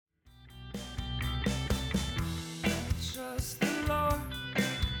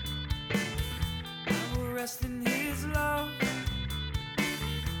rest in his love.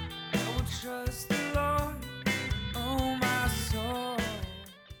 I will trust the Lord, oh my soul.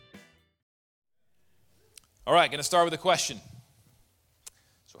 All right, going to start with a question.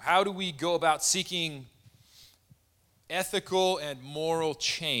 So how do we go about seeking ethical and moral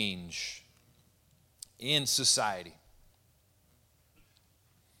change in society?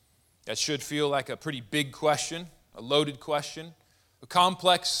 That should feel like a pretty big question, a loaded question, a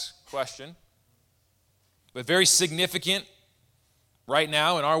complex question, but very significant right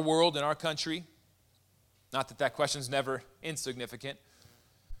now in our world, in our country. Not that that question's never insignificant,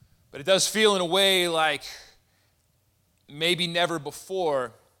 but it does feel in a way like maybe never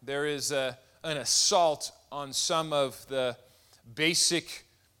before there is an assault on some of the basic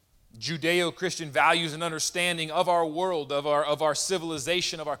Judeo-Christian values and understanding of our world, of our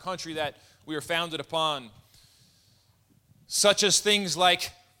civilization, of our country that we are founded upon. Such as things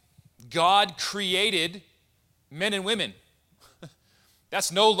like God created men and women.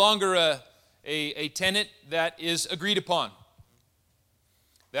 That's no longer a tenet that is agreed upon.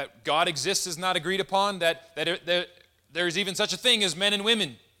 That God exists is not agreed upon, that there is even such a thing as men and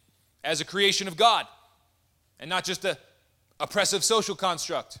women as a creation of God, and not just a oppressive social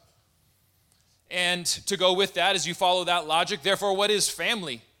construct. And to go with that, as you follow that logic, therefore, what is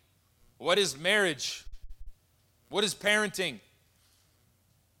family? What is marriage? What is parenting?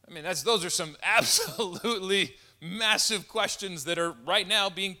 I mean, those are some absolutely massive questions that are right now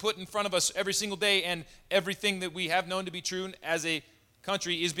being put in front of us every single day, and everything that we have known to be true as a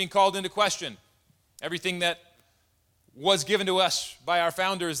country is being called into question. Everything that was given to us by our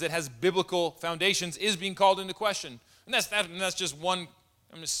founders that has biblical foundations is being called into question. And that's just one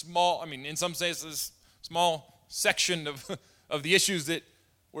in some senses, small section of the issues that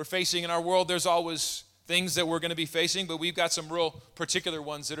we're facing in our world. There's always things that we're going to be facing, but we've got some real particular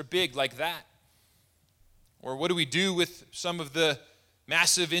ones that are big like that. Or what do we do with some of the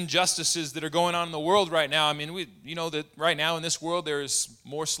massive injustices that are going on in the world right now? I mean, we know that right now in this world there's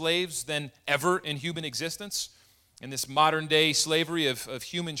more slaves than ever in human existence, in this modern day slavery of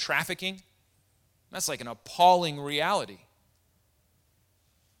human trafficking. That's like an appalling reality.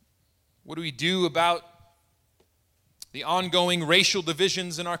 What do we do about the ongoing racial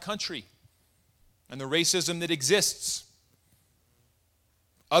divisions in our country and the racism that exists?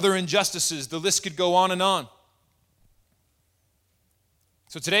 Other injustices, the list could go on and on.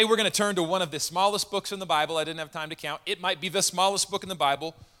 So today we're going to turn to one of the smallest books in the Bible. I didn't have time to count. It might be the smallest book in the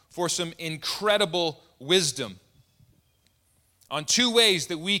Bible for some incredible wisdom on two ways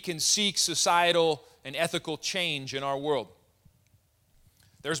that we can seek societal and ethical change in our world.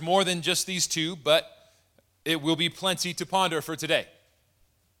 There's more than just these two, but it will be plenty to ponder for today.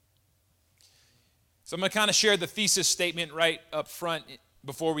 So I'm going to kind of share the thesis statement right up front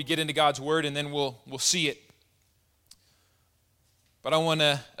before we get into God's Word, and then we'll see it. But I want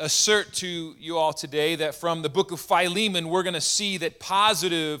to assert to you all today that from the book of Philemon, we're going to see that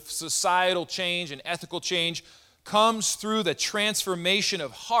positive societal change and ethical change comes through the transformation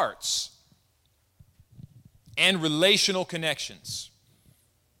of hearts and relational connections.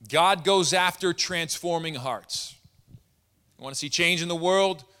 God goes after transforming hearts. You want to see change in the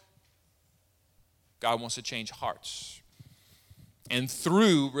world? God wants to change hearts. And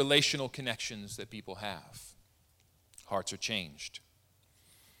through relational connections that people have, hearts are changed.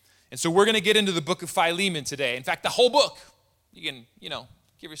 And so we're going to get into the book of Philemon today. In fact, the whole book. You can,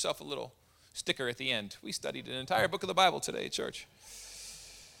 give yourself a little sticker at the end. We studied an entire book of the Bible today at church.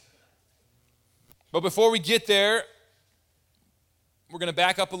 But before we get there, we're going to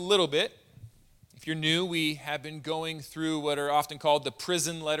back up a little bit. If you're new, we have been going through what are often called the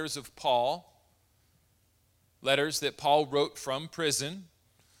prison letters of Paul. Letters that Paul wrote from prison.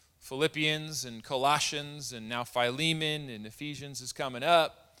 Philippians and Colossians, and now Philemon and Ephesians is coming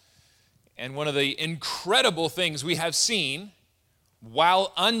up. And one of the incredible things we have seen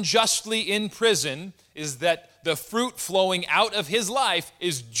while unjustly in prison is that the fruit flowing out of his life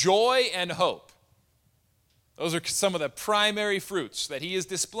is joy and hope. Those are some of the primary fruits that he is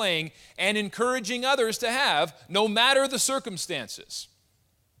displaying and encouraging others to have, no matter the circumstances.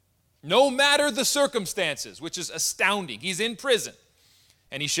 No matter the circumstances, which is astounding. He's in prison,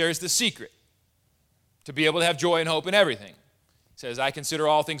 and he shares the secret to be able to have joy and hope in everything. He says, I consider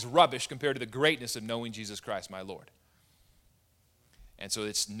all things rubbish compared to the greatness of knowing Jesus Christ, my Lord. And so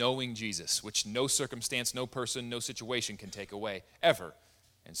it's knowing Jesus, which no circumstance, no person, no situation can take away, ever.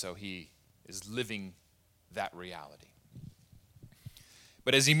 And so he is living that reality.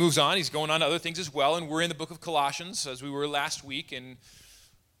 But as he moves on, he's going on to other things as well, and we're in the book of Colossians, as we were last week, and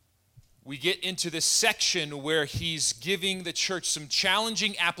we get into this section where he's giving the church some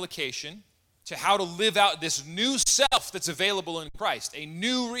challenging application to how to live out this new self that's available in Christ, a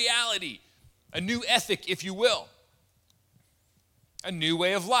new reality, a new ethic, if you will, a new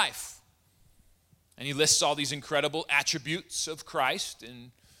way of life. And he lists all these incredible attributes of Christ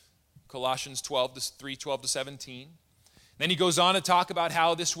in Colossians 3:12 to 17. Then he goes on to talk about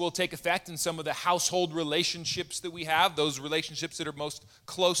how this will take effect in some of the household relationships that we have, those relationships that are most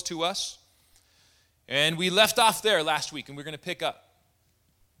close to us. And we left off there last week, and we're going to pick up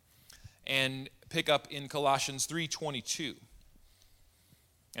in Colossians 3:22.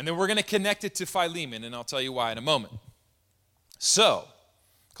 And then we're going to connect it to Philemon, and I'll tell you why in a moment. So,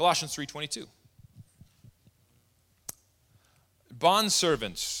 Colossians 3:22.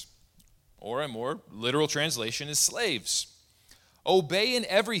 Bondservants, or a more literal translation is slaves. Obey in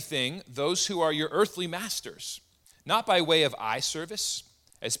everything those who are your earthly masters, not by way of eye service,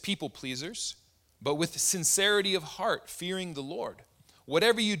 as people pleasers, but with sincerity of heart, fearing the Lord.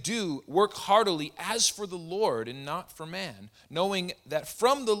 Whatever you do, work heartily as for the Lord and not for man, knowing that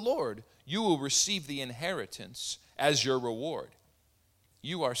from the Lord you will receive the inheritance as your reward.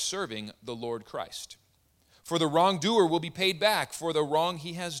 You are serving the Lord Christ. For the wrongdoer will be paid back for the wrong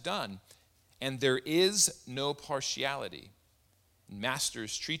he has done, and there is no partiality.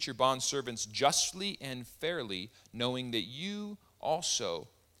 Masters, treat your bondservants justly and fairly, knowing that you also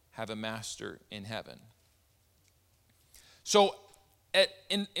have a master in heaven. So,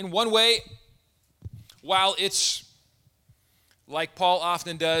 in one way, while it's, like Paul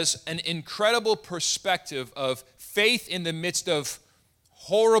often does, an incredible perspective of faith in the midst of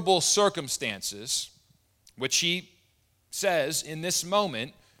horrible circumstances, which he says in this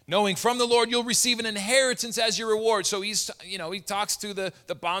moment, knowing from the Lord you'll receive an inheritance as your reward. So he talks to the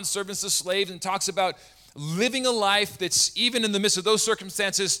bondservants, the slaves, and talks about living a life that's, even in the midst of those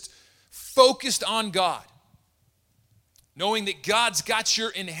circumstances, focused on God. Knowing that God's got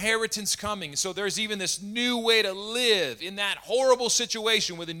your inheritance coming. So there's even this new way to live in that horrible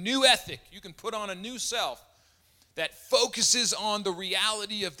situation with a new ethic. You can put on a new self that focuses on the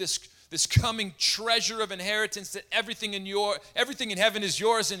reality of this coming treasure of inheritance, that everything in heaven is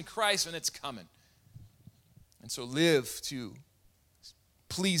yours in Christ, and it's coming. And so live to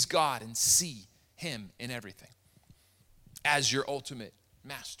please God and see him in everything as your ultimate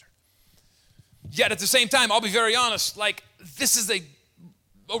master. Yet at the same time, I'll be very honest, this is a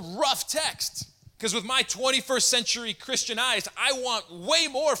rough text, because with my 21st century Christian eyes, I want way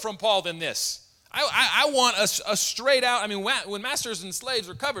more from Paul than this. I want a straight out, when masters and slaves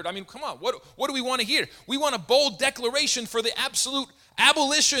are covered, come on, what do we want to hear? We want a bold declaration for the absolute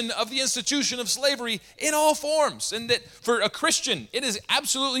abolition of the institution of slavery in all forms, and that for a Christian, it is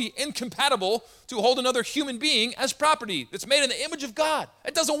absolutely incompatible to hold another human being as property that's made in the image of God.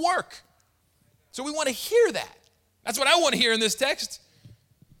 It doesn't work. So we want to hear that. That's what I want to hear in this text.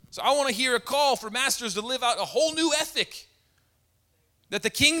 So I want to hear a call for masters to live out a whole new ethic. That the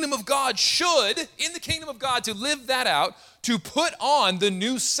kingdom of God in the kingdom of God, to live that out, to put on the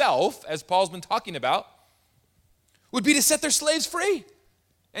new self, as Paul's been talking about, would be to set their slaves free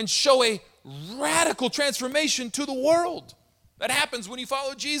and show a radical transformation to the world. That happens when you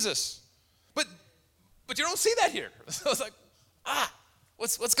follow Jesus. But you don't see that here. So it's like,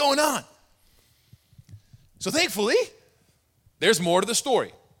 what's going on? So thankfully, there's more to the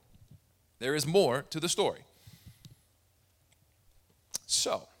story. There is more to the story.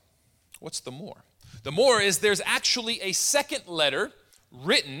 So, what's the more? The more is there's actually a second letter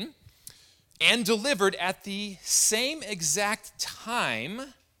written and delivered at the same exact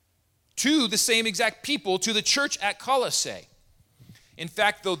time to the same exact people, to the church at Colossae. In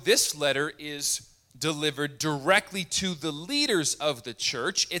fact, though this letter is delivered directly to the leaders of the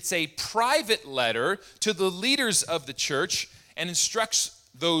church, it's a private letter to the leaders of the church and instructs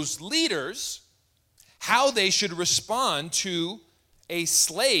those leaders how they should respond to a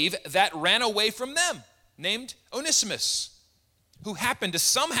slave that ran away from them, named Onesimus, who happened to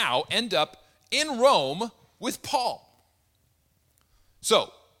somehow end up in Rome with Paul.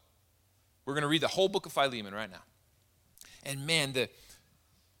 So, we're going to read the whole book of Philemon right now. And man,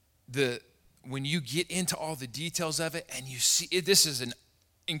 when you get into all the details of it, and you see it, this is an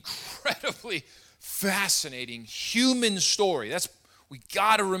incredibly fascinating human story. We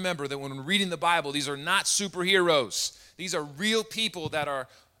got to remember that when we're reading the Bible, these are not superheroes. These are real people that are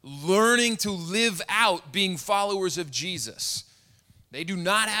learning to live out being followers of Jesus. They do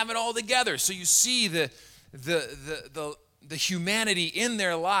not have it all together. So you see the humanity in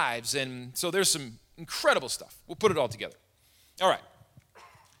their lives. And so there's some incredible stuff. We'll put it all together. All right.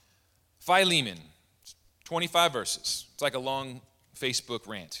 Philemon, 25 verses. It's like a long Facebook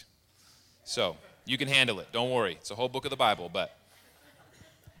rant. So you can handle it. Don't worry. It's a whole book of the Bible, but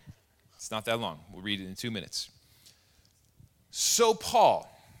It's not that long. We'll read it in 2 minutes. So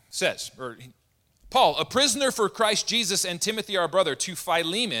Paul says, Paul, a prisoner for Christ Jesus, and Timothy our brother, to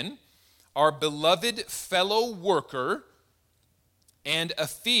Philemon, our beloved fellow worker, and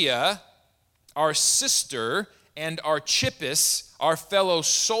Aphia, our sister, and Archippus, our fellow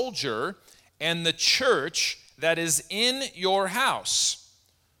soldier, and the church that is in your house.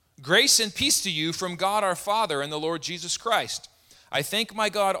 Grace and peace to you from God our Father and the Lord Jesus Christ. I thank my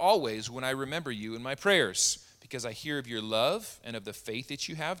God always when I remember you in my prayers, because I hear of your love and of the faith that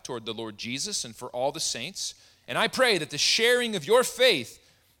you have toward the Lord Jesus and for all the saints. And I pray that the sharing of your faith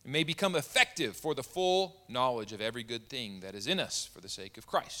may become effective for the full knowledge of every good thing that is in us for the sake of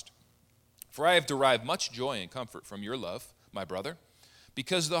Christ. For I have derived much joy and comfort from your love, my brother,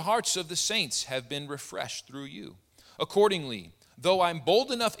 because the hearts of the saints have been refreshed through you. Accordingly, though I'm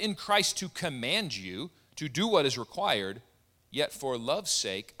bold enough in Christ to command you to do what is required, yet for love's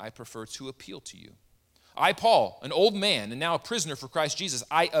sake I prefer to appeal to you. I, Paul, an old man and now a prisoner for Christ Jesus,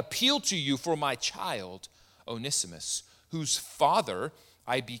 I appeal to you for my child, Onesimus, whose father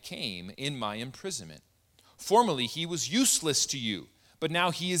I became in my imprisonment. Formerly he was useless to you, but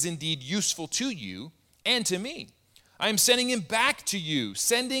now he is indeed useful to you and to me. I am sending him back to you,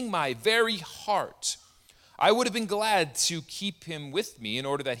 sending my very heart. I would have been glad to keep him with me in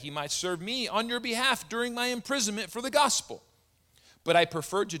order that he might serve me on your behalf during my imprisonment for the gospel. But I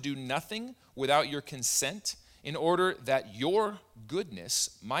preferred to do nothing without your consent in order that your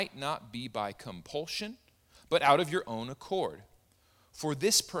goodness might not be by compulsion, but out of your own accord. For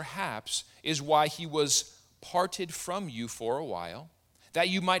this perhaps is why he was parted from you for a while, that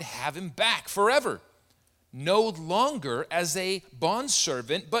you might have him back forever, no longer as a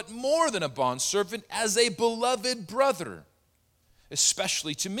bondservant, but more than a bondservant, as a beloved brother,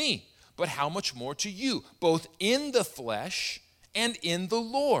 especially to me, but how much more to you, both in the flesh and in the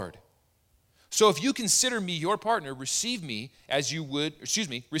Lord. So if you consider me your partner, receive him as you would receive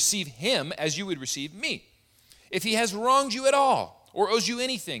me. If he has wronged you at all or owes you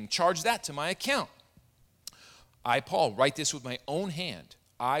anything, charge that to my account. I, Paul, write this with my own hand.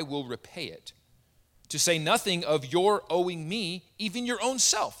 I will repay it. To say nothing of your owing me, even your own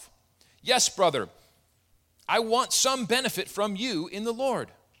self. Yes, brother, I want some benefit from you in the Lord.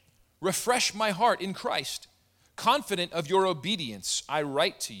 Refresh my heart in Christ. Confident of your obedience, I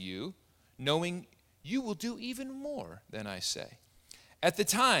write to you, knowing you will do even more than I say. At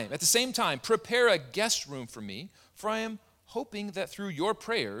the same time, prepare a guest room for me, for I am hoping that through your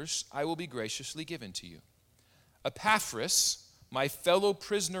prayers I will be graciously given to you. Epaphras, my fellow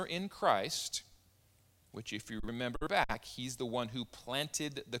prisoner in Christ, which if you remember back, he's the one who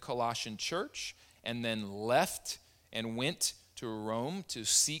planted the Colossian church and then left and went to Rome to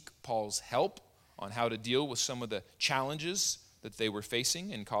seek Paul's help on how to deal with some of the challenges that they were facing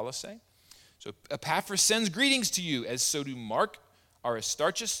in Colossae. So Epaphras sends greetings to you, as so do Mark,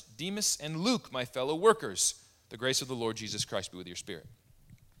 Aristarchus, Demas, and Luke, my fellow workers. The grace of the Lord Jesus Christ be with your spirit.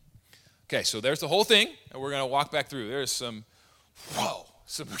 Okay, so there's the whole thing, and we're going to walk back through. There's some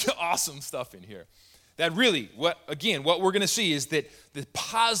awesome stuff in here. That really, what we're going to see is that the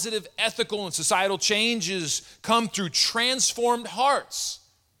positive ethical and societal changes come through transformed hearts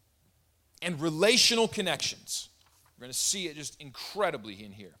and relational connections. We're going to see it just incredibly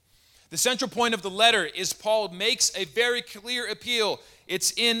in here. The central point of the letter is Paul makes a very clear appeal.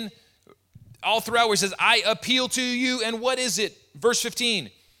 It's in all throughout where he says, I appeal to you, and what is it? Verse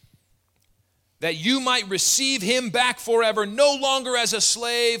 15. That you might receive him back forever, no longer as a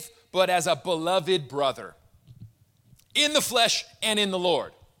slave, but as a beloved brother, in the flesh and in the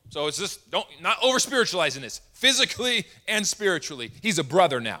Lord. So it's just, not over-spiritualizing this, physically and spiritually. He's a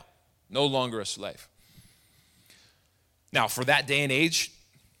brother now, no longer a slave. Now, for that day and age,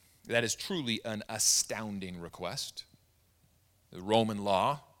 that is truly an astounding request. The Roman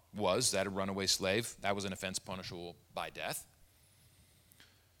law was that a runaway slave, that was an offense punishable by death.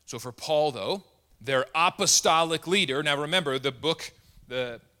 So for Paul, though, their apostolic leader, now remember, the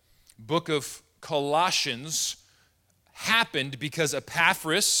book of Colossians happened because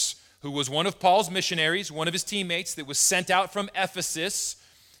Epaphras, who was one of Paul's missionaries, one of his teammates that was sent out from Ephesus,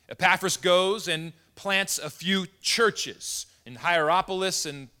 Epaphras goes and plants a few churches in Hierapolis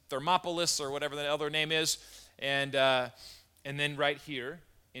and Thermopolis, or whatever the other name is, and then right here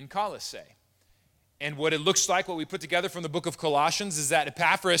in Colossae. And what it looks like, what we put together from the book of Colossians, is that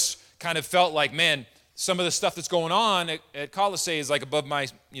Epaphras kind of felt like, man, some of the stuff that's going on at Colossae is like above my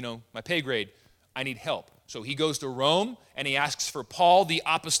pay grade. I need help. So he goes to Rome and he asks for Paul, the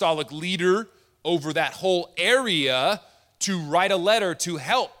apostolic leader over that whole area, to write a letter to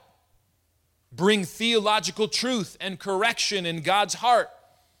help bring theological truth and correction in God's heart.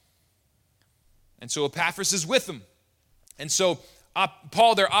 And so Epaphras is with them. And so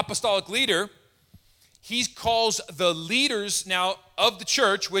Paul, their apostolic leader, he calls the leaders now of the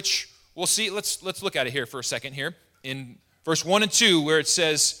church, which we'll see. Let's look at it here for a second here in verse 1 and 2, where it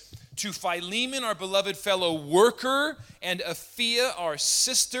says, to Philemon, our beloved fellow worker, and Apphia, our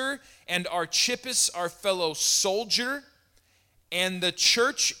sister, and Archippus, our fellow soldier, and the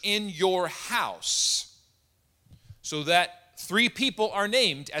church in your house. So that 3 people are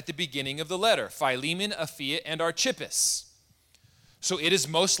named at the beginning of the letter: Philemon, Apphia, and Archippus. So it is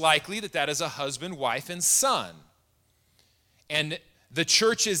most likely that that is a husband, wife, and son. And the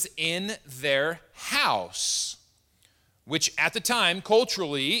church is in their house, which at the time,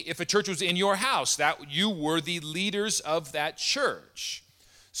 culturally, if a church was in your house, that you were the leaders of that church.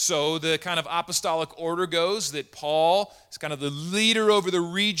 So the kind of apostolic order goes that Paul is kind of the leader over the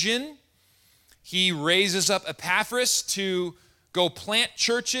region. He raises up Epaphras to go plant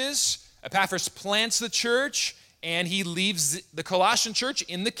churches. Epaphras plants the church, and he leaves the Colossian church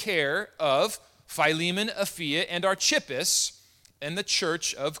in the care of Philemon, Apphia, and Archippus, and the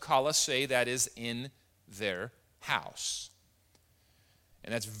church of Colossae that is in their house.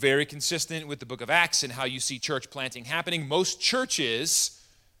 And that's very consistent with the book of Acts and how you see church planting happening. Most churches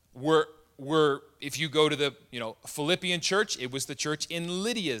were if you go to the Philippian church, it was the church in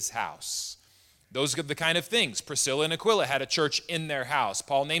Lydia's house. Those are the kind of things. Priscilla and Aquila had a church in their house.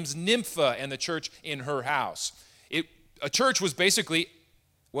 Paul names Nympha and the church in her house. A church was basically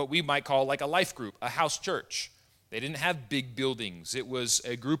what we might call like a life group, a house church. They didn't have big buildings. It was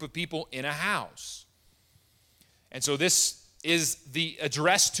a group of people in a house. And so this is the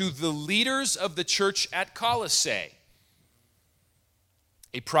address to the leaders of the church at Colossae.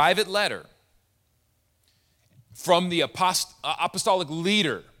 A private letter from the apostolic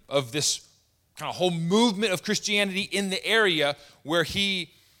leader of this kind of whole movement of Christianity in the area, where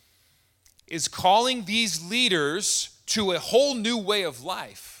he is calling these leaders to a whole new way of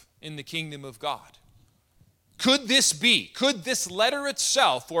life in the kingdom of God. Could this letter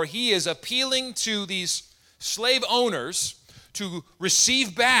itself, where he is appealing to these slave owners to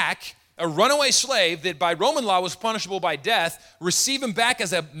receive back a runaway slave that by Roman law was punishable by death, receive him back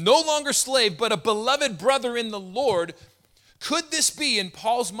as a no longer slave, but a beloved brother in the Lord, could this be, in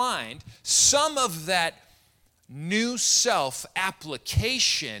Paul's mind, some of that new self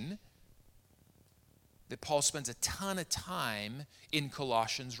application that Paul spends a ton of time in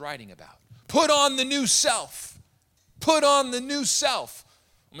Colossians writing about? Put on the new self. Put on the new self.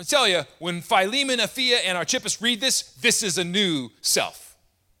 I'm going to tell you, when Philemon, Apphia, and Archippus read this is a new self.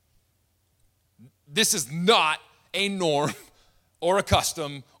 This is not a norm or a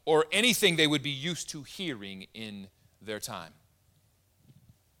custom or anything they would be used to hearing in their time.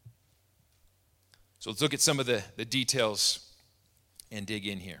 So let's look at some of the details and dig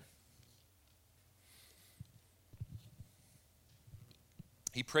in here.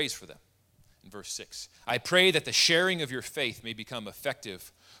 He prays for them in verse 6. I pray that the sharing of your faith may become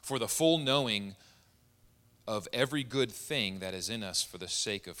effective for the full knowing of every good thing that is in us for the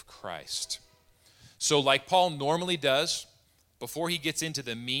sake of Christ. So like Paul normally does, before he gets into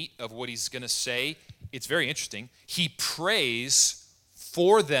the meat of what he's going to say, it's very interesting. He prays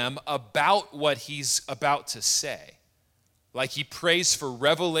for them about what he's about to say. Like he prays for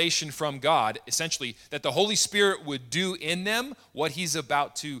revelation from God, essentially, that the Holy Spirit would do in them what he's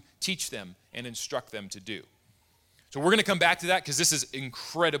about to teach them and instruct them to do. So we're going to come back to that because this is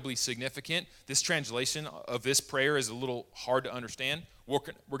incredibly significant. This translation of this prayer is a little hard to understand. We're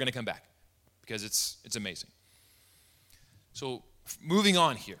going to come back because it's amazing. So moving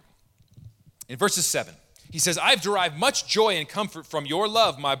on here. In verses 7, he says, I've derived much joy and comfort from your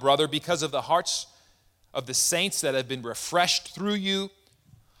love, my brother, because of the hearts of the saints that have been refreshed through you.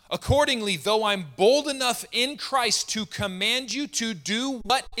 Accordingly, though I'm bold enough in Christ to command you to do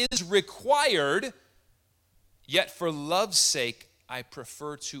what is required, yet for love's sake, I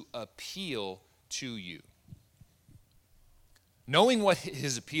prefer to appeal to you. Knowing what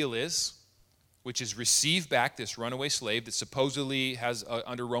his appeal is, which is receive back this runaway slave that supposedly has,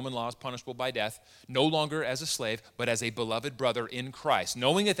 under Roman law, is punishable by death, no longer as a slave, but as a beloved brother in Christ.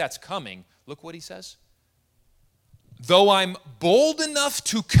 Knowing that that's coming, look what he says. Though I'm bold enough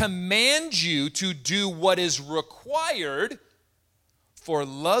to command you to do what is required, for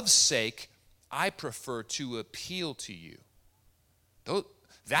love's sake, I prefer to appeal to you.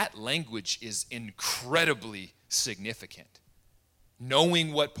 That language is incredibly significant.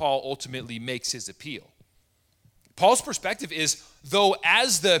 Knowing what Paul ultimately makes his appeal. Paul's perspective is, though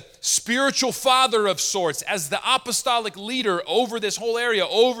as the spiritual father of sorts, as the apostolic leader over this whole area,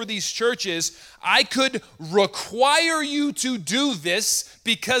 over these churches, I could require you to do this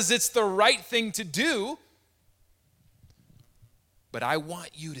because it's the right thing to do. But I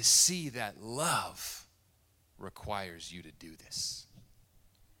want you to see that love requires you to do this.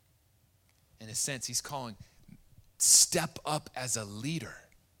 In a sense, he's calling, step up as a leader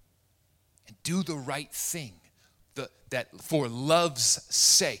and do the right thing. That for love's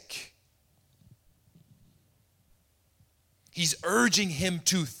sake. He's urging him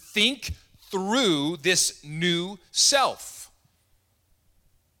to think through this new self.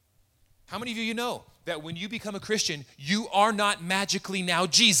 How many of you know that when you become a Christian, you are not magically now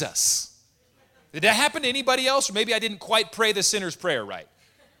Jesus? Did that happen to anybody else? Or maybe I didn't quite pray the sinner's prayer right.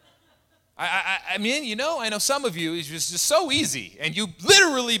 I mean, I know some of you, it's just so easy, and you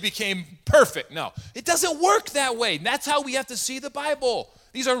literally became perfect. No, it doesn't work that way. That's how we have to see the Bible.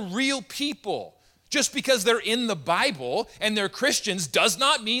 These are real people. Just because they're in the Bible and they're Christians does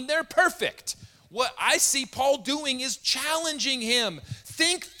not mean they're perfect. What I see Paul doing is challenging him.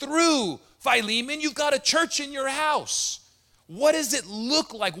 Think through, Philemon, you've got a church in your house. What does it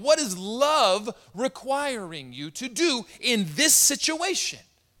look like? What is love requiring you to do in this situation?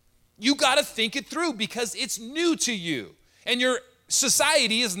 You got to think it through because it's new to you. And your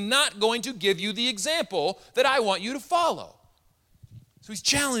society is not going to give you the example that I want you to follow. So he's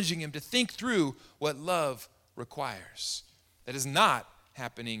challenging him to think through what love requires. That is not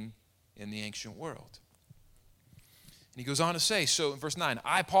happening in the ancient world. And he goes on to say, so in verse 9,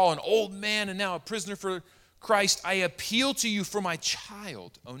 I, Paul, an old man and now a prisoner for Christ, I appeal to you for my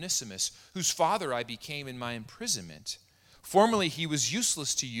child, Onesimus, whose father I became in my imprisonment. Formerly he was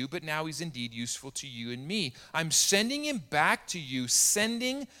useless to you, but now he's indeed useful to you and me. I'm sending him back to you,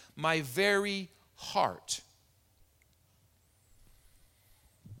 sending my very heart.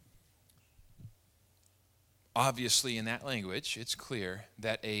 Obviously, in that language, it's clear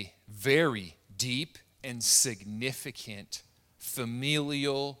that a very deep and significant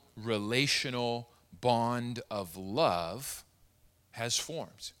familial, relational bond of love has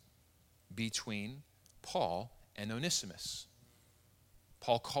formed between Paul and Onesimus.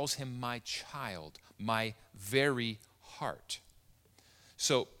 Paul calls him my child, my very heart.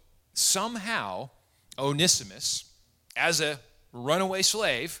 So somehow Onesimus, as a runaway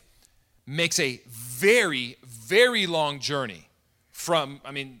slave, makes a very, very long journey from,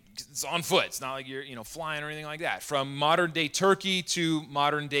 it's on foot. It's not like you're, flying or anything like that. From modern day Turkey to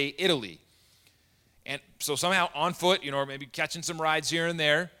modern day Italy. And so somehow on foot, or maybe catching some rides here and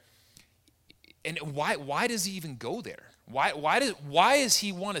there. And why does he even go there? Why does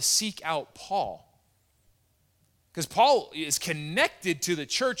he want to seek out Paul? Because Paul is connected to the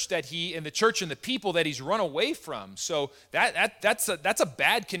church and the people that he's run away from. So that's a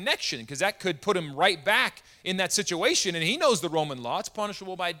bad connection, because that could put him right back in that situation. And he knows the Roman law; it's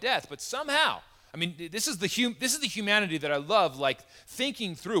punishable by death. But somehow, this is the humanity that I love, like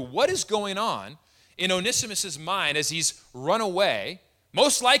thinking through what is going on in Onesimus's mind as he's run away,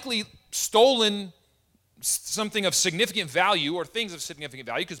 most likely stolen something of significant value or things of significant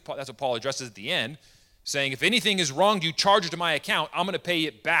value, because that's what Paul addresses at the end, saying, if anything is wronged you, charge it to my account. I'm going to pay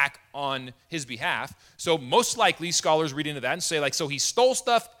it back on his behalf. So most likely scholars read into that and say, so he stole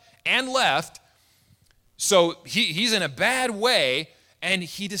stuff and left. So he's in a bad way, and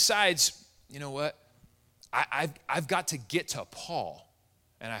he decides, you know what? I've got to get to Paul,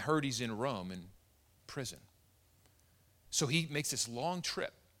 and I heard he's in Rome in prison. So he makes this long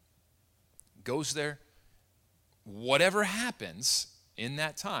trip, goes there. Whatever happens in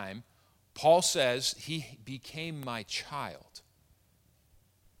that time, Paul says he became my child.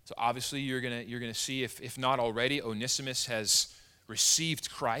 So obviously you're gonna see, if not already, Onesimus has received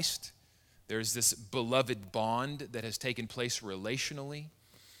Christ. There's this beloved bond that has taken place relationally.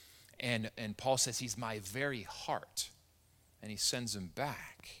 And Paul says he's my very heart. And he sends him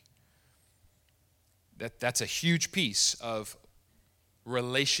back. That's a huge piece of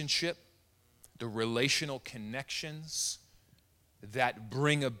relationship, the relational connections that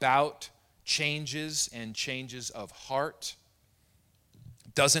bring about changes and changes of heart.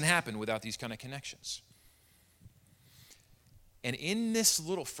 Doesn't happen without these kind of connections. And in this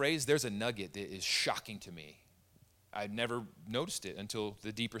little phrase, there's a nugget that is shocking to me. I'd never noticed it until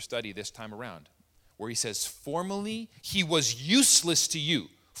the deeper study this time around, where he says, formerly he was useless to you.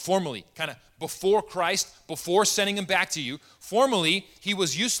 Formerly, kind of before Christ, before sending him back to you. Formerly he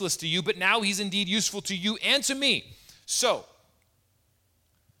was useless to you, but now he's indeed useful to you and to me. So,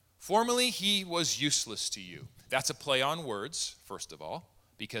 formerly he was useless to you. That's a play on words, first of all,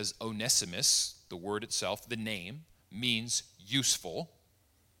 because Onesimus, the word itself, the name, means useful,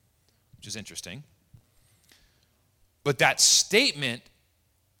 which is interesting. But that statement,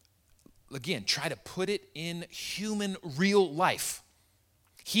 again, try to put it in human real life.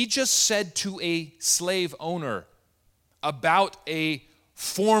 He just said to a slave owner about a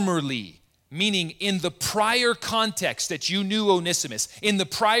formerly, meaning in the prior context that you knew Onesimus, in the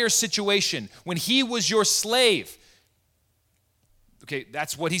prior situation when he was your slave. Okay,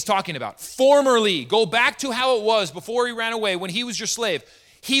 that's what he's talking about. Formerly, go back to how it was before he ran away, when he was your slave.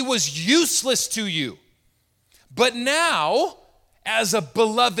 He was useless to you. But now, as a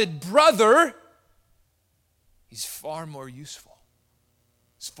beloved brother, he's far more useful.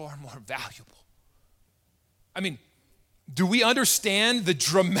 He's far more valuable. I mean, do we understand the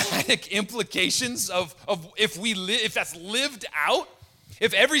dramatic implications of if that's lived out?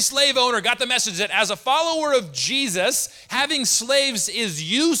 If every slave owner got the message that as a follower of Jesus, having slaves is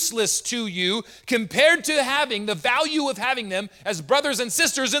useless to you compared to having the value of having them as brothers and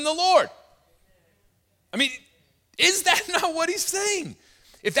sisters in the Lord. I mean, is that not what he's saying?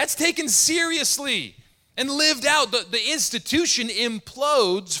 If that's taken seriously and lived out, the institution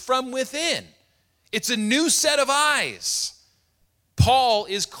implodes from within. It's a new set of eyes. Paul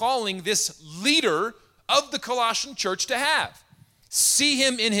is calling this leader of the Colossian church to have. See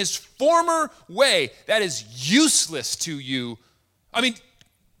him in his former way that is useless to you. I mean,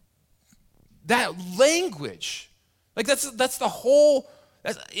 that language, like that's the whole,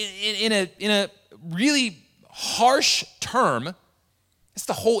 in a really harsh term, it's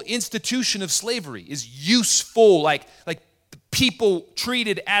the whole institution of slavery is useful, like people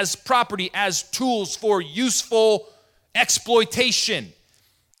treated as property, as tools for useful exploitation.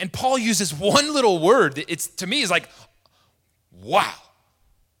 And Paul uses one little word that to me is like, wow.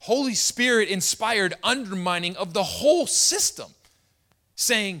 Holy Spirit inspired undermining of the whole system.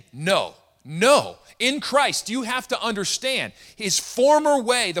 Saying, no. In Christ, you have to understand his former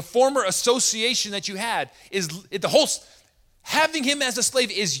way, the former association that you had, is the whole, having him as a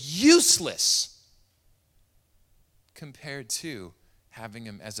slave is useless compared to having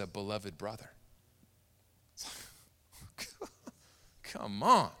him as a beloved brother. Come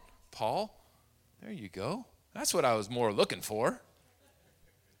on, Paul. There you go. That's what I was more looking for.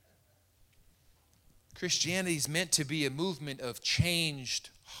 Christianity is meant to be a movement of changed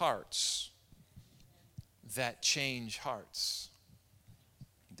hearts that change hearts.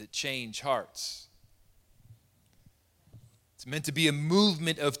 That change hearts. It's meant to be a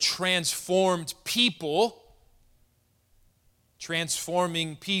movement of transformed people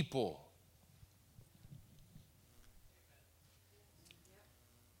transforming people.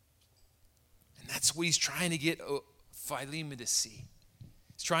 And that's what he's trying to get Philemon to see.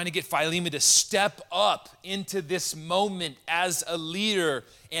 He's trying to get Philemon to step up into this moment as a leader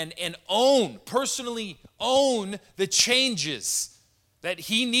and personally own the changes that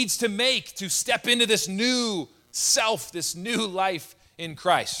he needs to make to step into this new self, this new life in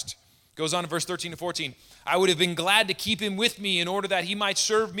Christ. Goes on in verse 13 to 14. I would have been glad to keep him with me in order that he might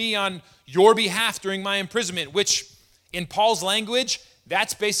serve me on your behalf during my imprisonment, which in Paul's language,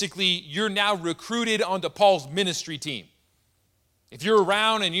 that's basically you're now recruited onto Paul's ministry team. If you're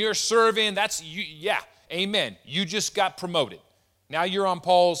around and you're serving, that's you, yeah, amen. You just got promoted. Now you're on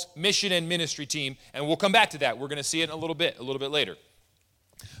Paul's mission and ministry team, and we'll come back to that. We're going to see it in a little bit later.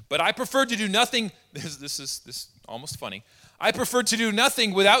 But I preferred to do nothing. This is almost funny. I preferred to do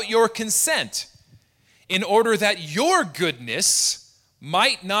nothing without your consent, in order that your goodness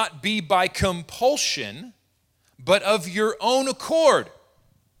might not be by compulsion, but of your own accord.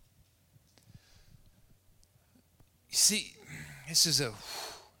 You see, this is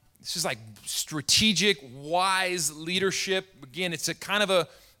like strategic, wise leadership. Again, it's a kind of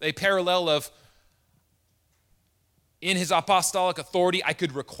a parallel of, in his apostolic authority, I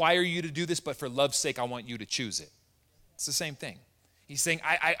could require you to do this, but for love's sake, I want you to choose it. It's the same thing. He's saying,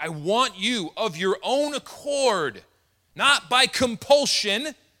 I want you of your own accord, not by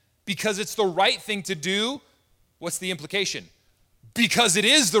compulsion, because it's the right thing to do. What's the implication? Because it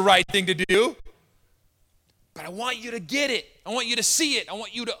is the right thing to do. But I want you to get it. I want you to see it. I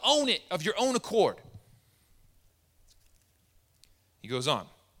want you to own it of your own accord. He goes on.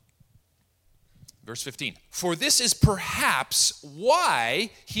 Verse 15. For this is perhaps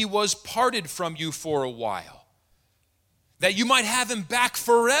why he was parted from you for a while, that you might have him back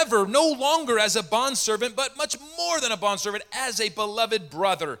forever, no longer as a bondservant, but much more than a bondservant, as a beloved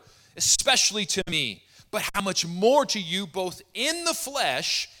brother, especially to me, but how much more to you, both in the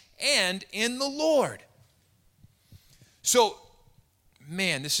flesh and in the Lord. So,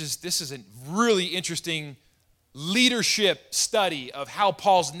 man, this is a really interesting leadership study of how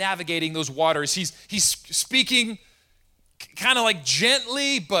Paul's navigating those waters. He's speaking kind of like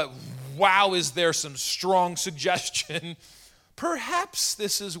gently, but wow, is there some strong suggestion. Perhaps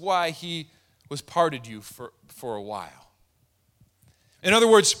this is why he was parted you for a while. In other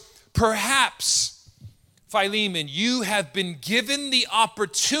words, perhaps, Philemon, you have been given the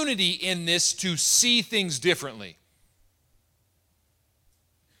opportunity in this to see things differently.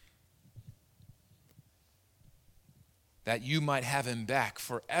 That you might have him back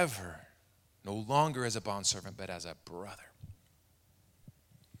forever, no longer as a bondservant, but as a brother.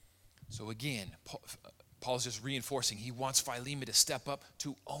 So again, Paul's just reinforcing, he wants Philemon to step up,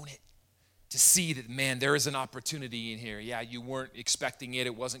 to own it, to see that, man, there is an opportunity in here. Yeah, you weren't expecting it,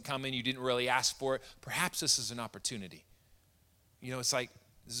 it wasn't coming, you didn't really ask for it. Perhaps this is an opportunity. You know, it's like,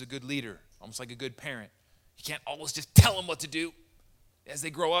 this is a good leader, almost like a good parent. You can't always just tell them what to do. As they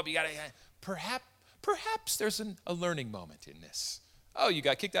grow up, you got to, perhaps there's a learning moment in this. Oh, you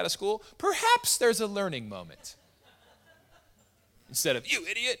got kicked out of school? Perhaps there's a learning moment. Instead of, you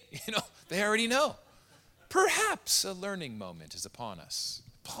idiot, they already know. Perhaps a learning moment is upon us.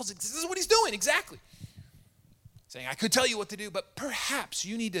 This is what he's doing, exactly. Saying, I could tell you what to do, but perhaps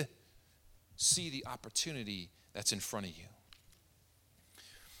you need to see the opportunity that's in front of you.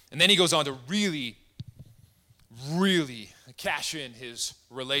 And then he goes on to really, really cash in his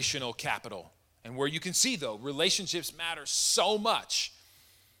relational capital. And where you can see, though, relationships matter so much.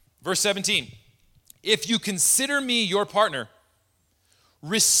 Verse 17, if you consider me your partner,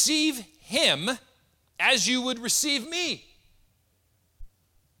 receive him as you would receive me.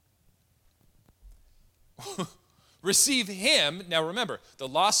 Receive him. Now remember, the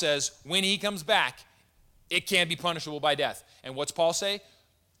law says when he comes back, it can be punishable by death. And what's Paul say?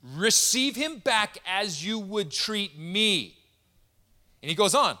 Receive him back as you would treat me. And he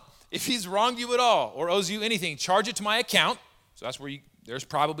goes on, if he's wronged you at all or owes you anything, charge it to my account. So that's where there's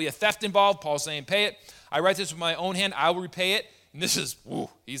probably a theft involved. Paul's saying, pay it. I write this with my own hand. I will repay it. And this is,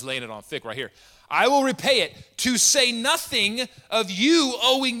 he's laying it on thick right here. I will repay it, to say nothing of you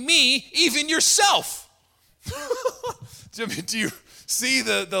owing me, even yourself. Do you see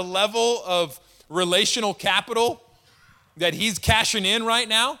the level of relational capital that he's cashing in right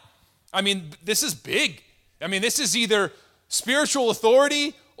now? I mean, this is big. I mean, this is either spiritual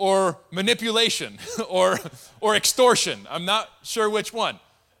authority or manipulation or extortion. I'm not sure which one.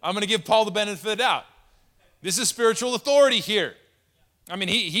 I'm going to give Paul the benefit of the doubt. This is spiritual authority here. I mean,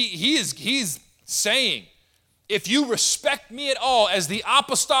 he's saying, if you respect me at all as the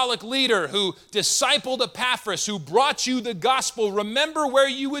apostolic leader who discipled Epaphras, who brought you the gospel, remember where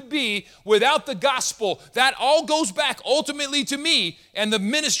you would be without the gospel. That all goes back ultimately to me and the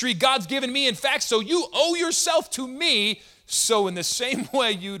ministry God's given me. In fact, so you owe yourself to me. So in the same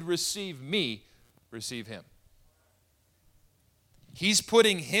way you'd receive me, receive him. He's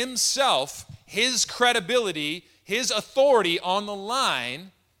putting himself, his credibility, his authority on the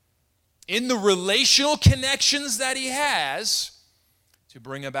line in the relational connections that he has to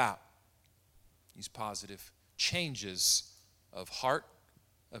bring about these positive changes of heart,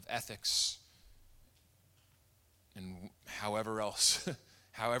 of ethics, and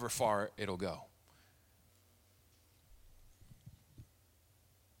however far it'll go.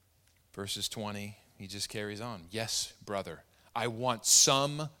 Verses 20, he just carries on. Yes, brother, I want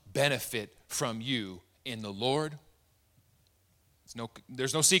some benefit from you in the Lord.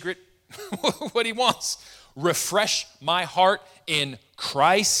 There's no secret what he wants. Refresh my heart in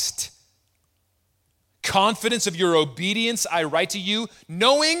Christ. Confidence of your obedience I write to you,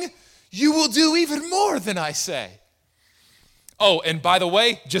 knowing you will do even more than I say. Oh, and by the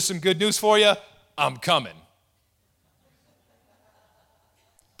way, just some good news for you. I'm coming.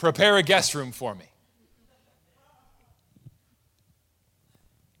 Prepare a guest room for me.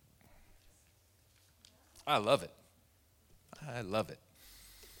 I love it. I love it.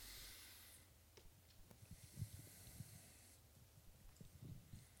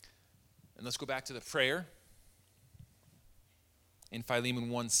 And let's go back to the prayer in Philemon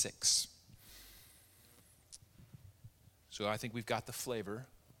 1:6. So I think we've got the flavor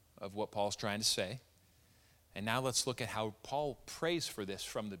of what Paul's trying to say. And now let's look at how Paul prays for this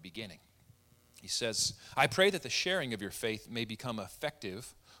from the beginning. He says, I pray that the sharing of your faith may become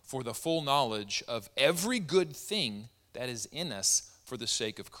effective for the full knowledge of every good thing that is in us for the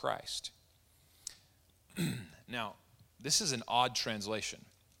sake of Christ. Now, this is an odd translation.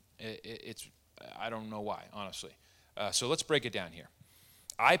 I don't know why, honestly. So let's break it down here.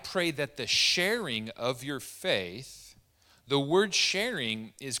 I pray that the sharing of your faith, the word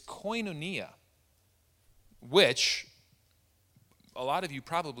sharing is koinonia, which a lot of you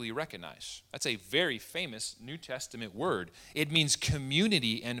probably recognize. That's a very famous New Testament word. It means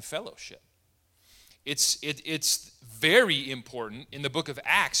community and fellowship. It's very important in the book of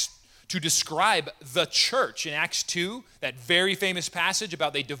Acts to describe the church. In Acts 2, that very famous passage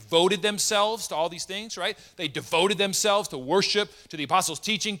about they devoted themselves to all these things, right? They devoted themselves to worship, to the apostles'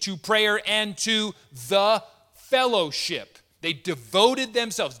 teaching, to prayer, and to the fellowship. They devoted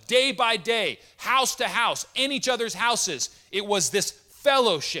themselves day by day, house to house, in each other's houses. It was this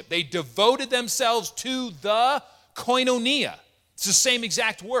fellowship. They devoted themselves to the koinonia. It's the same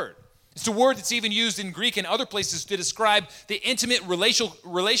exact word. It's a word that's even used in Greek and other places to describe the intimate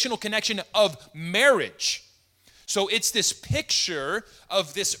relational connection of marriage. So it's this picture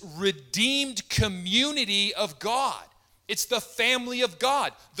of this redeemed community of God. It's the family of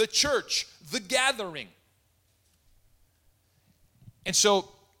God, the church, the gathering. And so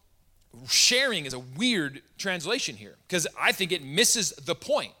sharing is a weird translation here because I think it misses the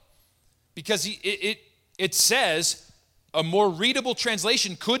point. Because it says, a more readable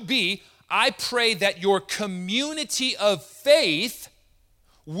translation could be, I pray that your community of faith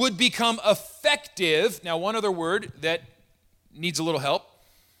would become effective. Now, one other word that needs a little help,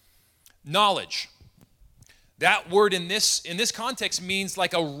 knowledge. That word in this context means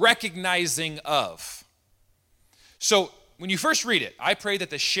like a recognizing of. So when you first read it, I pray that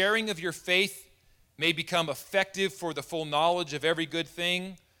the sharing of your faith may become effective for the full knowledge of every good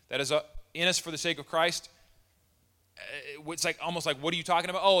thing that is in us for the sake of Christ. It's like almost like, what are you talking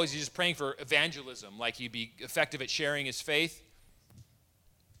about? Oh, is he just praying for evangelism, like he'd be effective at sharing his faith?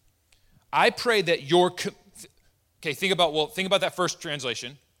 I pray that think about that first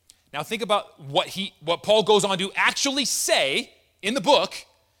translation. Now think about what Paul goes on to actually say in the book,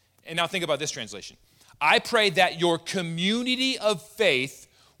 and now think about this translation. I pray that your community of faith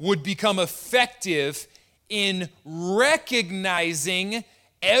would become effective in recognizing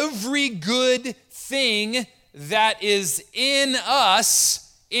every good thing that is in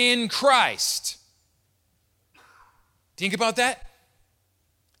us in Christ. Think about that.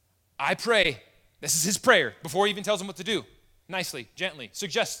 I pray, this is his prayer, before he even tells them what to do. Nicely, gently,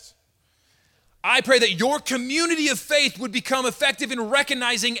 suggests. I pray that your community of faith would become effective in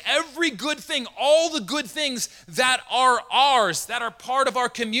recognizing every good thing, all the good things that are ours, that are part of our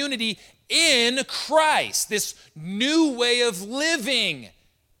community in Christ, this new way of living.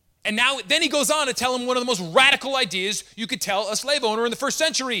 And then he goes on to tell him one of the most radical ideas you could tell a slave owner in the first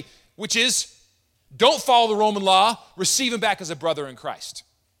century, which is, don't follow the Roman law, receive him back as a brother in Christ.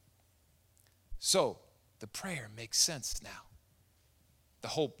 So, the prayer makes sense now.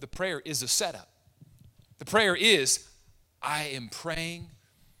 The prayer is a setup. The prayer is, I am praying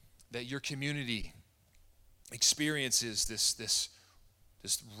that your community experiences this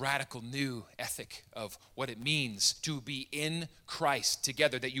radical new ethic of what it means to be in Christ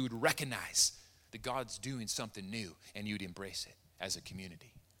together, that you would recognize that God's doing something new and you'd embrace it as a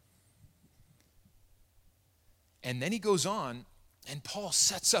community. And then he goes on, and Paul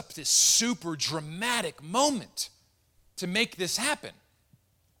sets up this super dramatic moment to make this happen.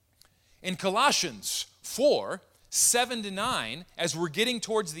 In Colossians 4, 7-9, as we're getting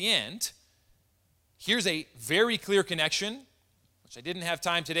towards the end, here's a very clear connection, which I didn't have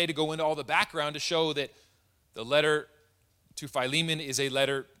time today to go into all the background to show that the letter to Philemon is a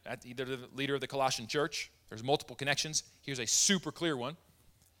letter at either the leader of the Colossian church. There's multiple connections. Here's a super clear one.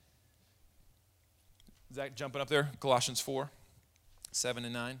 Is that jumping up there? Colossians 4,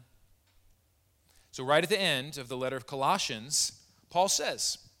 7-9. So right at the end of the letter of Colossians, Paul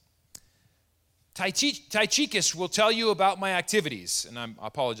says, Tychicus will tell you about my activities. And I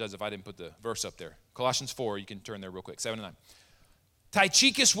apologize if I didn't put the verse up there. Colossians 4, you can turn there real quick, 7-9.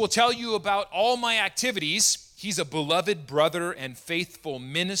 Tychicus will tell you about all my activities. He's a beloved brother and faithful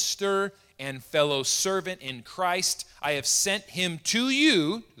minister and fellow servant in Christ. I have sent him to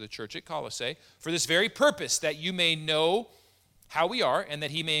you, the church at Colossae, for this very purpose, that you may know how we are and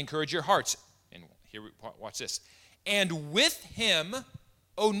that he may encourage your hearts. And here, watch this. And with him,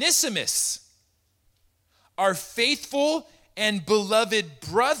 Onesimus, our faithful and beloved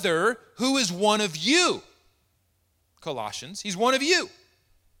brother, who is one of you. Colossians, he's one of you,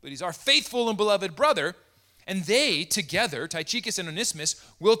 but he's our faithful and beloved brother. And they together, Tychicus and Onesimus,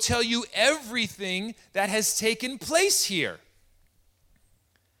 will tell you everything that has taken place here.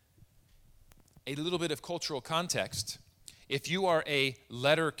 A little bit of cultural context. If you are a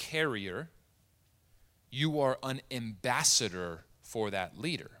letter carrier, you are an ambassador for that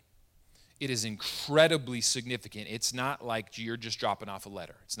leader. It is incredibly significant. It's not like you're just dropping off a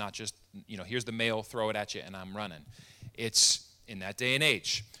letter. It's not just, here's the mail, throw it at you, and I'm running. It's in that day and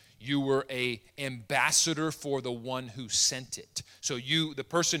age. You were an ambassador for the one who sent it. So the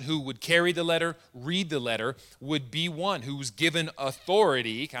person who would carry the letter, read the letter, would be one who was given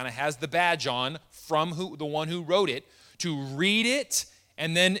authority, kind of has the badge on from the one who wrote it, to read it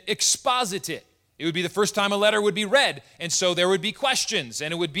and then exposit it. It would be the first time a letter would be read, and so there would be questions,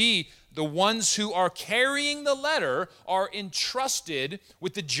 and it would be the ones who are carrying the letter are entrusted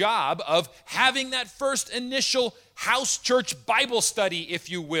with the job of having that first initial house church Bible study, if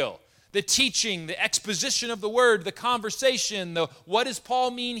you will. The teaching, the exposition of the word, the conversation, what does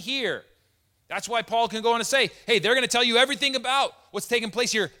Paul mean here? That's why Paul can go on to say, hey, they're going to tell you everything about what's taking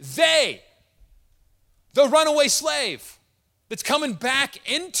place here. The runaway slave that's coming back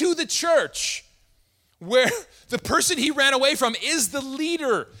into the church, where the person he ran away from is the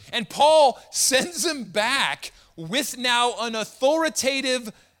leader. And Paul sends him back with now an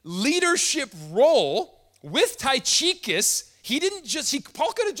authoritative leadership role with Tychicus.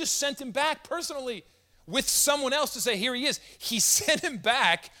 Paul could have just sent him back personally with someone else to say, here he is. He sent him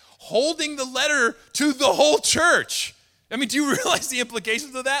back holding the letter to the whole church. I mean, do you realize the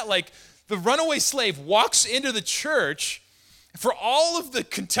implications of that? Like, the runaway slave walks into the church for all of the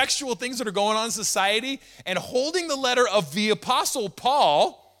contextual things that are going on in society, and holding the letter of the Apostle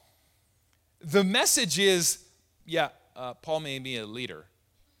Paul, the message is, Paul made me a leader.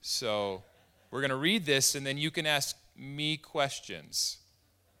 So we're going to read this, and then you can ask me questions.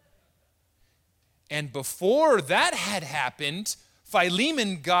 And before that had happened,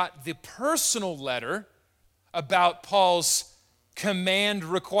 Philemon got the personal letter about Paul's command,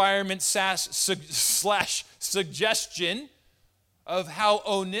 requirement, slash suggestion of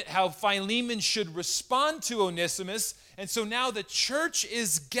how Philemon should respond to Onesimus. And so now the church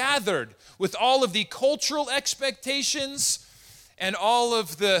is gathered with all of the cultural expectations and all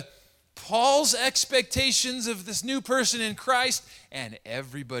of the Paul's expectations of this new person in Christ, and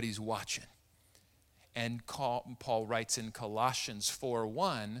everybody's watching. And Paul writes in Colossians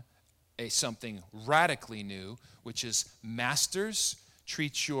 4:1 something radically new, which is, masters,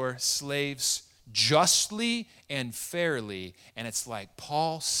 treat your slaves justly and fairly. And it's like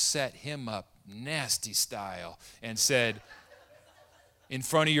Paul set him up nasty style and said, in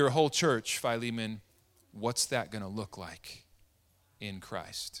front of your whole church, Philemon, what's that going to look like in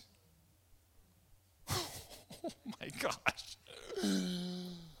Christ? Oh my gosh.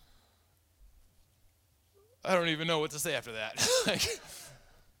 I don't even know what to say after that.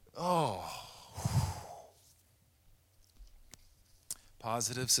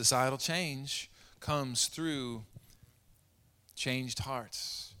 Positive societal change comes through changed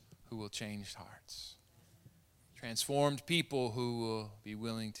hearts who will change hearts. Transformed people who will be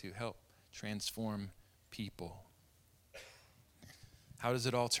willing to help transform people. How does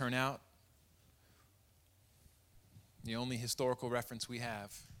it all turn out? The only historical reference we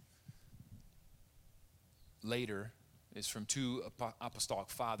have later is from two apostolic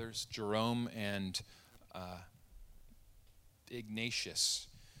fathers, Jerome and Ignatius.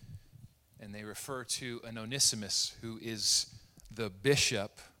 And they refer to an Onesimus who is the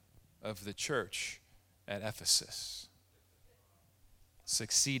bishop of the church at Ephesus,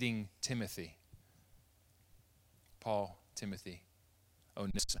 succeeding Timothy. Paul, Timothy,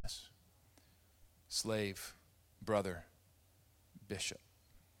 Onesimus, slave, brother, bishop.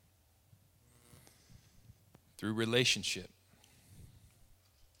 Through relationship.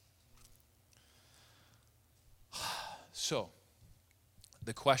 So,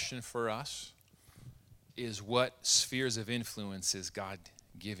 the question for us is, what spheres of influence is God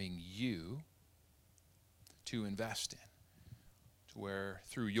giving you to invest in? To where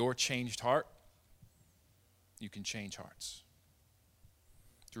through your changed heart, you can change hearts.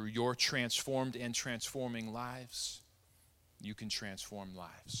 Through your transformed and transforming lives, you can transform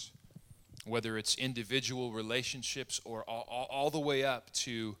lives. Whether it's individual relationships or all the way up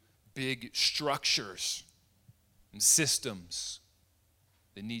to big structures and systems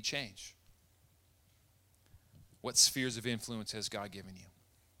that need change. What spheres of influence has God given you?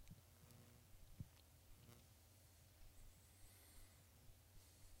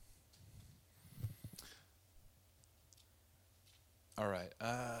 All right.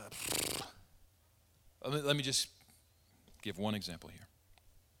 Let me just give one example here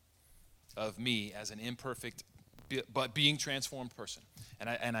of me as an imperfect but being transformed person.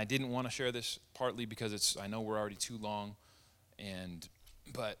 And I didn't want to share this partly because I know we're already too long,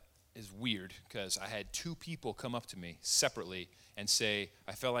 but it's weird because I had two people come up to me separately and say,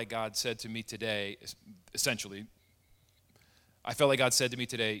 I felt like God said to me today, essentially, I felt like God said to me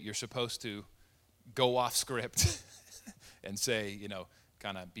today, you're supposed to go off script and say,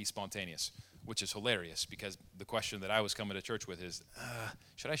 kind of be spontaneous. which is hilarious because the question that I was coming to church with is,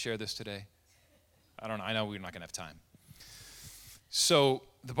 should I share this today? I don't know. I know we're not going to have time. So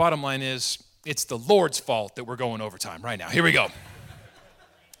the bottom line is, it's the Lord's fault that we're going overtime right now. Here we go.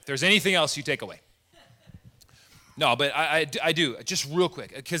 If there's anything else you take away. No, but I do, just real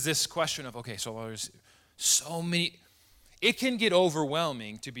quick, because this question of, okay, so there's so many, it can get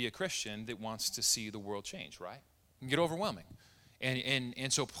overwhelming to be a Christian that wants to see the world change, right? It can get overwhelming.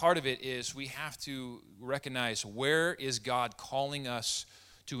 And so part of it is we have to recognize, where is God calling us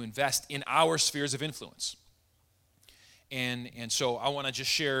to invest in our spheres of influence? And so I want to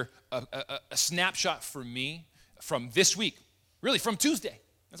just share a snapshot for me from this week, really from Tuesday.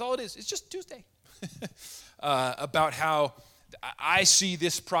 That's all it is. It's just Tuesday. About how I see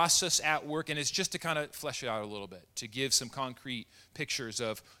this process at work, and it's just to kind of flesh it out a little bit, to give some concrete pictures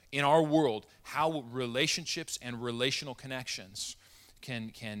of, in our world, how relationships and relational connections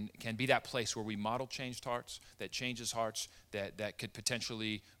can be that place where we model changed hearts, that changes hearts, that could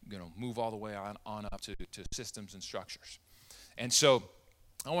potentially move all the way on up to systems and structures. And so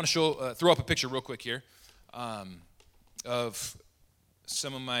I want to throw up a picture real quick here of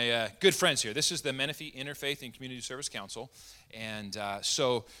some of my good friends here. This is the Menifee Interfaith and Community Service Council. And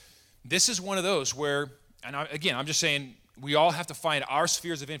so this is one of those where, and I'm just saying, we all have to find our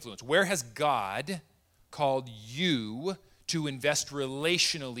spheres of influence. Where has God called you to invest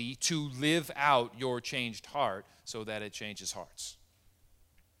relationally to live out your changed heart so that it changes hearts?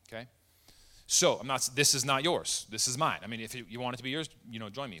 Okay? So this is not yours. This is mine. I mean, if you want it to be yours,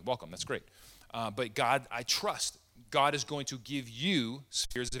 join me. Welcome. That's great. But God, I trust God is going to give you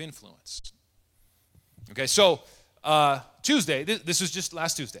spheres of influence. Okay, so Tuesday, this was just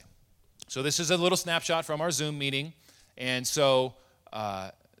last Tuesday. So this is a little snapshot from our Zoom meeting. And so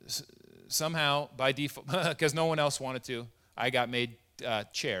somehow, by default, because no one else wanted to, I got made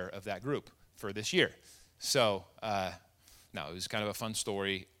chair of that group for this year. So, no, it was kind of a fun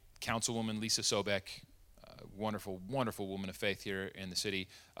story. Councilwoman Lisa Sobek, wonderful, wonderful woman of faith here in the city,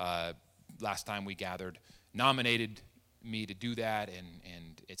 last time we gathered, nominated me to do that,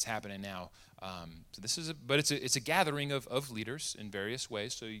 and it's happening now. So this is, it's a gathering of leaders in various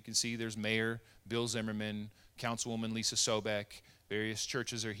ways. So you can see there's Mayor Bill Zimmerman, Councilwoman Lisa Sobek, various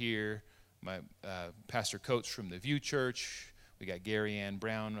churches are here. My Pastor Coates from the View Church. We got Gary Ann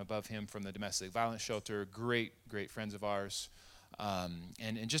Brown above him from the Domestic Violence Shelter. Great, great friends of ours,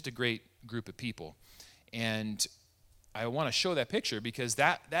 and just a great group of people. And I want to show that picture because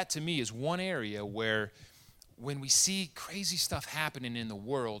that to me is one area where, when we see crazy stuff happening in the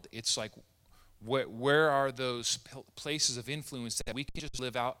world, it's like, where are those places of influence that we can just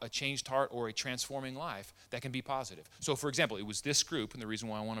live out a changed heart or a transforming life that can be positive? So, for example, it was this group, and the reason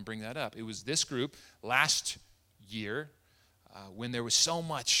why I want to bring that up, it was this group last year when there was so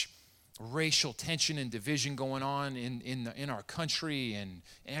much racial tension and division going on in our country, and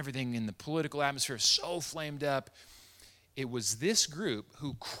everything in the political atmosphere is so flamed up. It was this group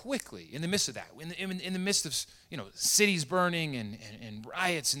who quickly, in the midst of that, in the midst of cities burning and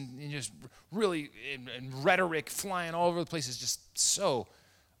riots and just really and rhetoric flying all over the place, is just so,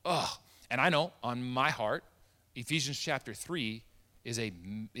 And I know on my heart, Ephesians chapter 3 is a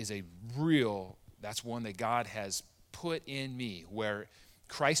real, that's one that God has put in me, where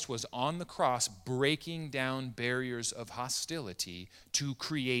Christ was on the cross breaking down barriers of hostility to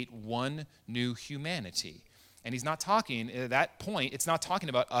create one new humanity. And he's not talking, at that point, it's not talking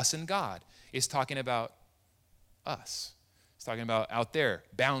about us and God. It's talking about us. It's talking about out there,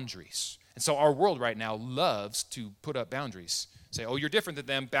 boundaries. And so our world right now loves to put up boundaries. Say, oh, you're different than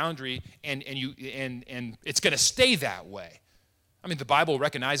them, boundary, and it's going to stay that way. I mean, the Bible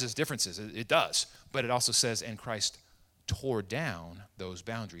recognizes differences. It does. But it also says, and Christ tore down those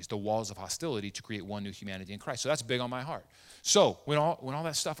boundaries, the walls of hostility, to create one new humanity in Christ. So that's big on my heart. So when all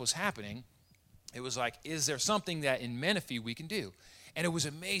that stuff was happening, it was like, is there something that in Menifee we can do? And it was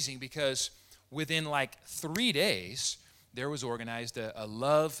amazing because within like 3 days, there was organized a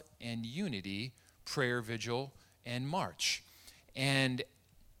love and unity prayer vigil and march. And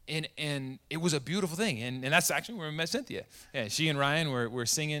it was a beautiful thing. And that's actually where we met Cynthia. Yeah, she and Ryan were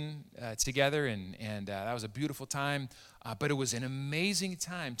singing together, and that was a beautiful time. But it was an amazing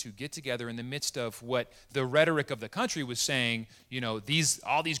time to get together in the midst of what the rhetoric of the country was saying.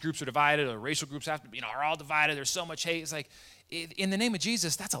 All these groups are divided, or racial groups are all divided. There's so much hate. It's like, in the name of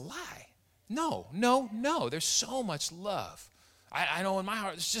Jesus, that's a lie. No. There's so much love. I know in my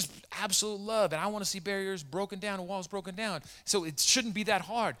heart, it's just absolute love, and I want to see barriers broken down and walls broken down. So it shouldn't be that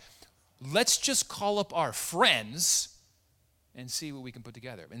hard. Let's just call up our friends and see what we can put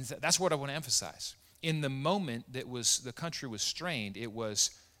together. And that's what I want to emphasize. In the moment that the country was strained, it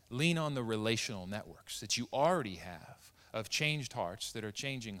was, lean on the relational networks that you already have of changed hearts that are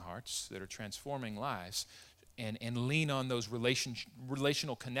changing hearts, that are transforming lives, and lean on those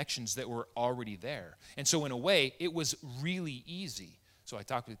relational connections that were already there. And so in a way, it was really easy. So I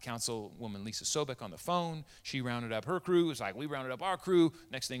talked with Councilwoman Lisa Sobek on the phone. She rounded up her crew. It's like we rounded up our crew.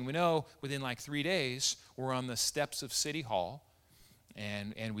 Next thing we know, within like 3 days, we're on the steps of City Hall,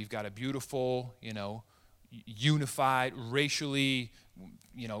 and we've got a beautiful, unified, racially,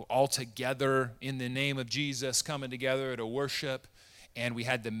 all together in the name of Jesus, coming together to worship. And we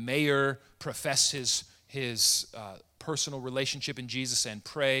had the mayor profess his personal relationship in Jesus and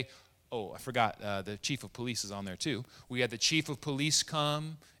pray. Oh, I forgot, the chief of police is on there too. We had the chief of police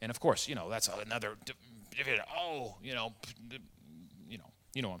come, and of course, that's another, you know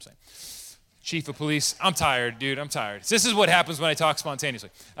what I'm saying. Chief of police, I'm tired, dude, I'm tired. This is what happens when I talk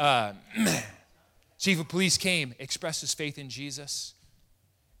spontaneously. Chief of police came, expressed his faith in Jesus,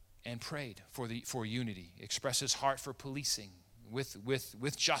 and prayed for unity, expressed his heart for policing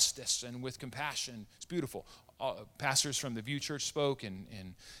with justice and with compassion. It's beautiful. Pastors from the View Church spoke,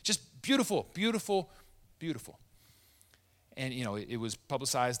 and just beautiful, beautiful, beautiful. And, it was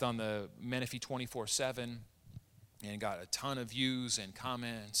publicized on the Menifee 24/7 and got a ton of views and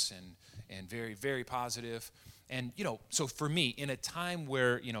comments and very, very positive. And, so for me, in a time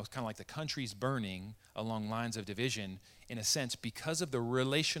where, it's kind of like the country's burning along lines of division, in a sense, because of the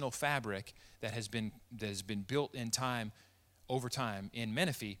relational fabric that has been built over time in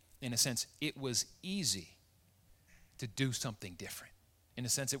Menifee, in a sense, it was easy to do something different. In a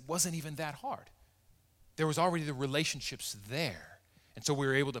sense, it wasn't even that hard. There was already the relationships there. And so we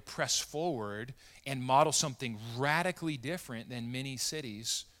were able to press forward and model something radically different than many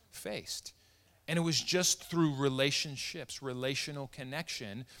cities faced. And it was just through relationships, relational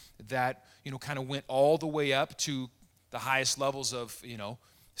connection that, kind of went all the way up to the highest levels of,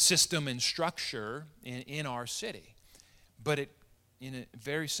 system and structure in our city. But it, in a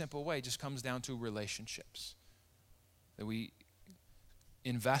very simple way, just comes down to relationships. That we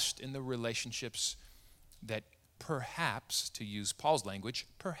invest in the relationships that perhaps, to use Paul's language,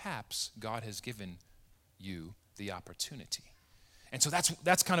 perhaps God has given you the opportunity. And so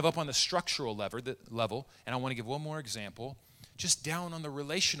that's kind of up on the structural level, and I want to give one more example, just down on the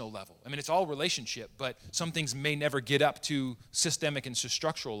relational level. I mean, it's all relationship, but some things may never get up to systemic and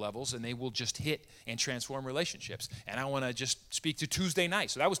structural levels, and they will just hit and transform relationships. And I want to just speak to Tuesday night.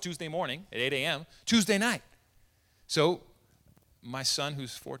 So that was Tuesday morning at 8 a.m., Tuesday night. So my son,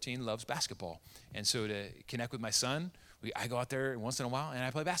 who's 14, loves basketball. And so to connect with my son, I go out there once in a while, and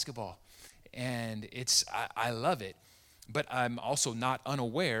I play basketball. And I love it. But I'm also not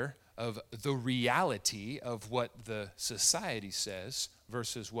unaware of the reality of what the society says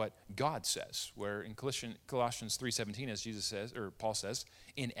versus what God says. Where in Colossians 3:17, as Jesus says, or Paul says,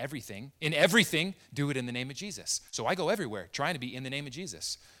 in everything, do it in the name of Jesus. So I go everywhere trying to be in the name of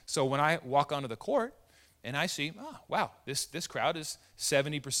Jesus. So when I walk onto the court and I see, wow, this crowd is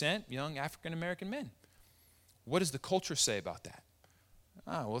 70% young African American men. What does the culture say about that?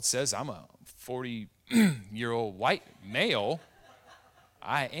 Well, it says I'm a 40-year-old white male.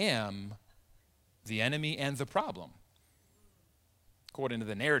 I am the enemy and the problem, according to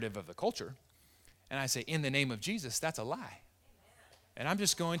the narrative of the culture. And I say, in the name of Jesus, that's a lie. And I'm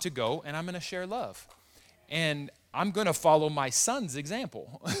just going to go and I'm going to share love. And I'm going to follow my son's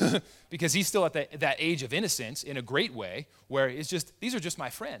example because he's still at that age of innocence in a great way where it's just, these are just my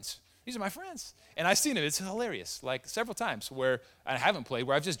friends. These are my friends. And I've seen it. It's hilarious. Like several times where I haven't played,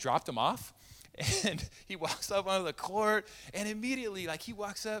 where I've just dropped him off. And he walks up onto the court, and immediately, like, he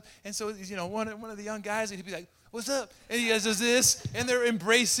walks up, and so, one of the young guys, and he'd be like, what's up? And he does this, and they're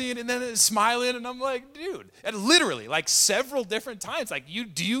embracing, and then smiling, and I'm like, dude. And literally, like, several different times, like,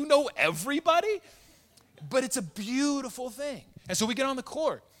 do you know everybody? But it's a beautiful thing. And so we get on the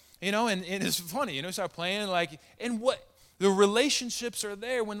court, and it's funny, start playing, like, and what? The relationships are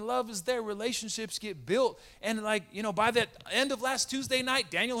there. When love is there, relationships get built. And by the end of last Tuesday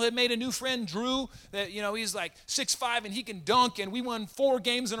night, Daniel had made a new friend, Drew, that, he's like 6'5", and he can dunk, and we won 4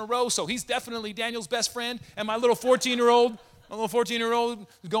 games in a row, so he's definitely Daniel's best friend. And my little 14-year-old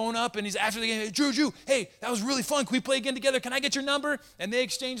is going up, and he's after the game, hey, Drew, hey, that was really fun. Can we play again together? Can I get your number? And they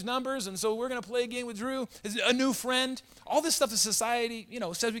exchange numbers, and so we're going to play a game with Drew. It's a new friend. All this stuff that society,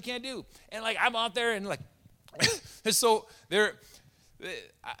 says we can't do. And, I'm out there, and, so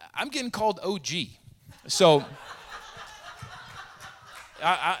I'm getting called OG. So,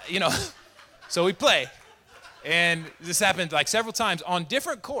 so we play. And this happened several times on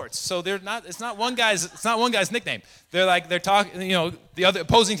different courts. So it's not one guy's nickname. They're talking, the other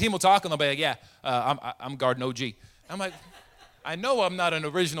opposing team will talk and they'll be like, yeah, I'm guarding OG. I'm like, I know I'm not an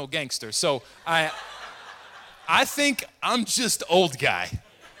original gangster, so I think I'm just old guy.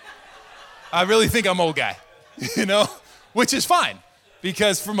 I really think I'm old guy, which is fine,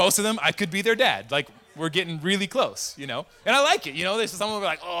 because for most of them, I could be their dad. Like, we're getting really close, And I like it, There's someone will be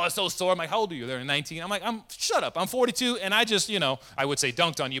like, oh, it's so sore. I'm like, how old are you? They're 19. I'm like, shut up. I'm 42, and I just, I would say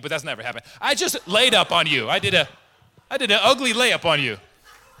dunked on you, but that's never happened. I just laid up on you. I did an ugly layup on you.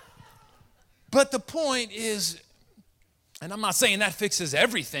 But the point is, and I'm not saying that fixes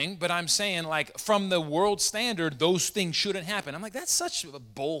everything, but I'm saying, like, from the world standard, those things shouldn't happen. I'm like, that's such a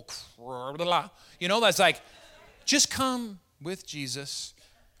bull crap. That's like, just come with Jesus,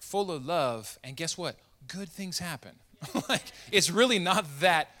 full of love, and guess what? Good things happen. Like, it's really not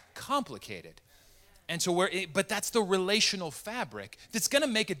that complicated. And so but that's the relational fabric that's going to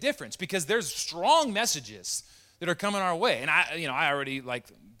make a difference, because there's strong messages that are coming our way. And I already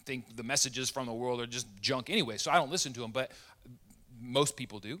think the messages from the world are just junk anyway, so I don't listen to them, but most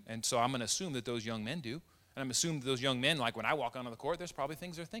people do. And so I'm going to assume that those young men do. And I'm assuming that those young men, like when I walk onto the court, there's probably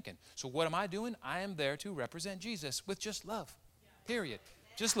things they're thinking. So what am I doing? I am there to represent Jesus with just love, period.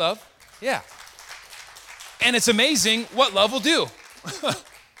 Just love, yeah. And it's amazing what love will do.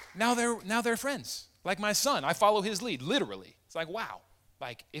 Now they're friends. Like my son, I follow his lead, literally. It's like, wow.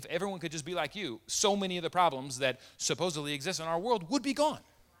 Like, if everyone could just be like you, so many of the problems that supposedly exist in our world would be gone.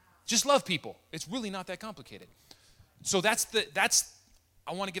 Just love people. It's really not that complicated. So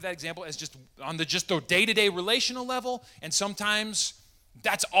I want to give that example as just on the day-to-day relational level, and sometimes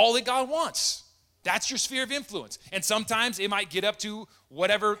that's all that God wants. That's your sphere of influence. And sometimes it might get up to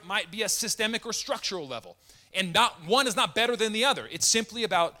whatever might be a systemic or structural level. And not one is not better than the other. It's simply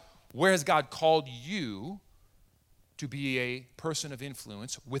about, where has God called you to be a person of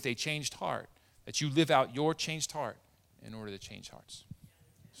influence with a changed heart, that you live out your changed heart in order to change hearts.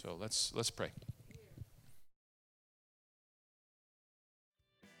 So let's pray.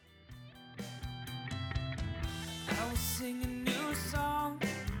 I will sing a new song.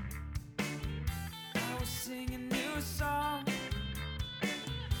 I will sing a new song.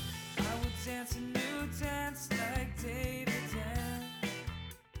 I will dance a new dance like David.